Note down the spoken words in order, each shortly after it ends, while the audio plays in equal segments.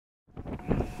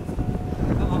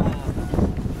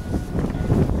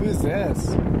is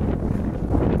this?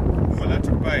 Oh,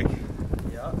 electric bike.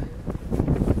 Yeah.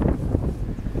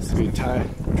 So we try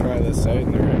this out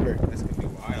in the river. This could be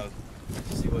wild.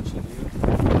 See what you do.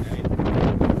 Right?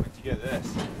 Where'd you get this?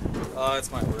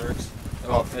 It's my works.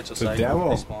 Oh, Mitchell it's a Cycle, demo.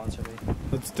 they sponsor me.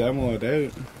 Let's demo it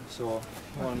out. So,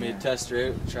 I wanted me to test her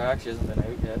out. The track, she hasn't been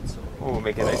out yet, so. Oh, we'll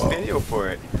make a nice video for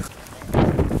it.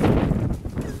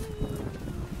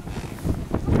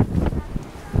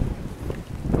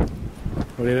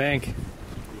 What do you think?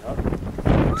 Yup.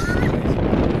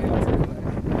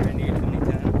 Brand new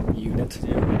 2010 Unit.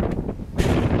 Yeah.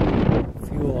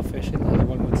 Fuel efficient, as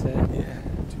one would say. Yeah. Yeah.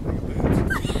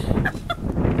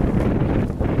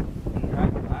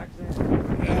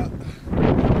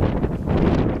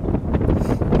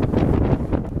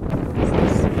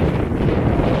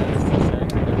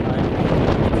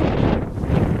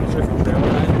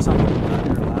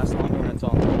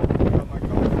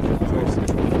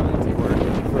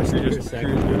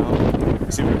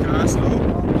 Super Kassie.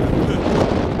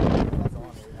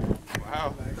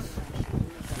 Wow.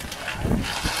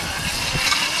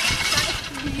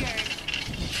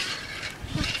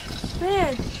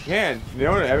 Man. Man, you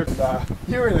know what ever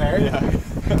You were there? Yeah.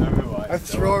 I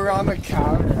throw her on the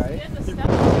counter, right?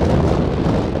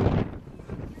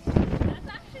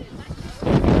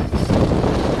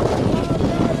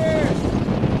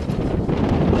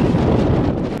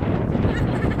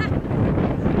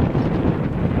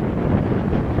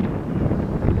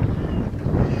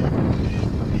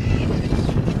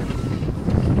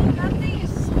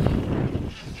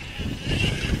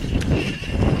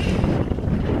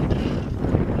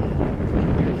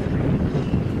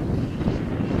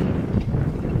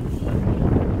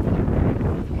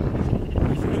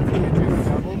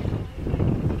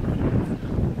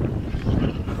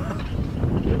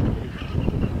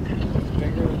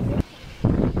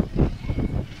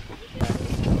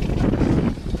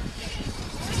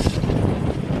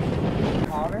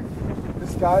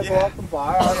 Guys walking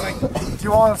by, I was like, do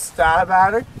you want to stab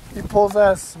at her? He pulls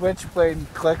out a switchblade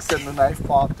and clicks it and the knife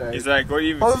popped out. He's like, what do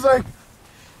you even I was like,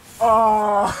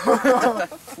 oh,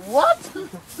 what?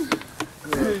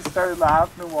 He started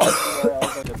laughing and walked away. I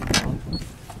was like,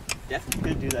 Definitely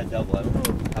could do that double. I don't know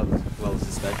how well the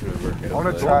suspension would work out. I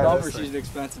want to try double, this. she's an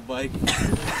expensive bike.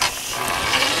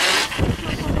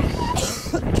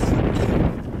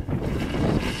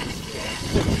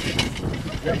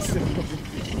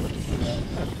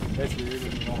 That's weird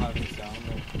when you don't have any sound.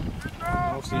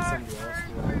 I'll see somebody else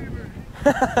do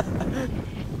that.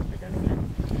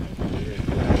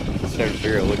 Starting to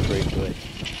figure it looks pretty good.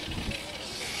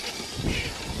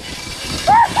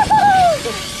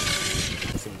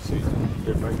 Some sweet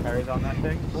different tires on that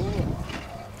thing.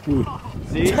 Ooh.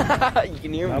 See? You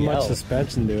can hear me Not yell. much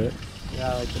suspension to it.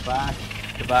 Yeah, like the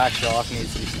back shock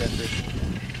needs to be stiffer.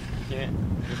 Can't.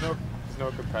 There's no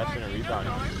compression or rebound,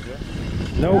 is there?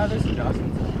 Nope. Yeah, there's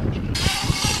adjustments on it.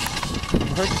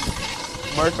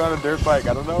 Mark on a dirt bike,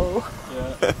 I don't know.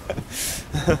 Yeah.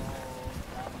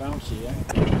 Bouncy, yeah.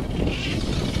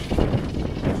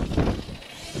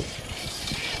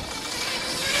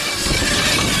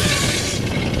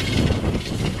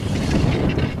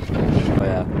 Oh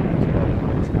yeah.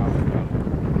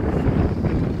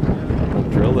 The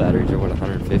drill batteries are what,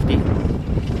 150? I'm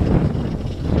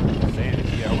saying, if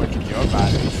you get a bunch of drill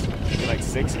batteries, get like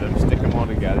 6 of them, stick them all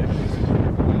together.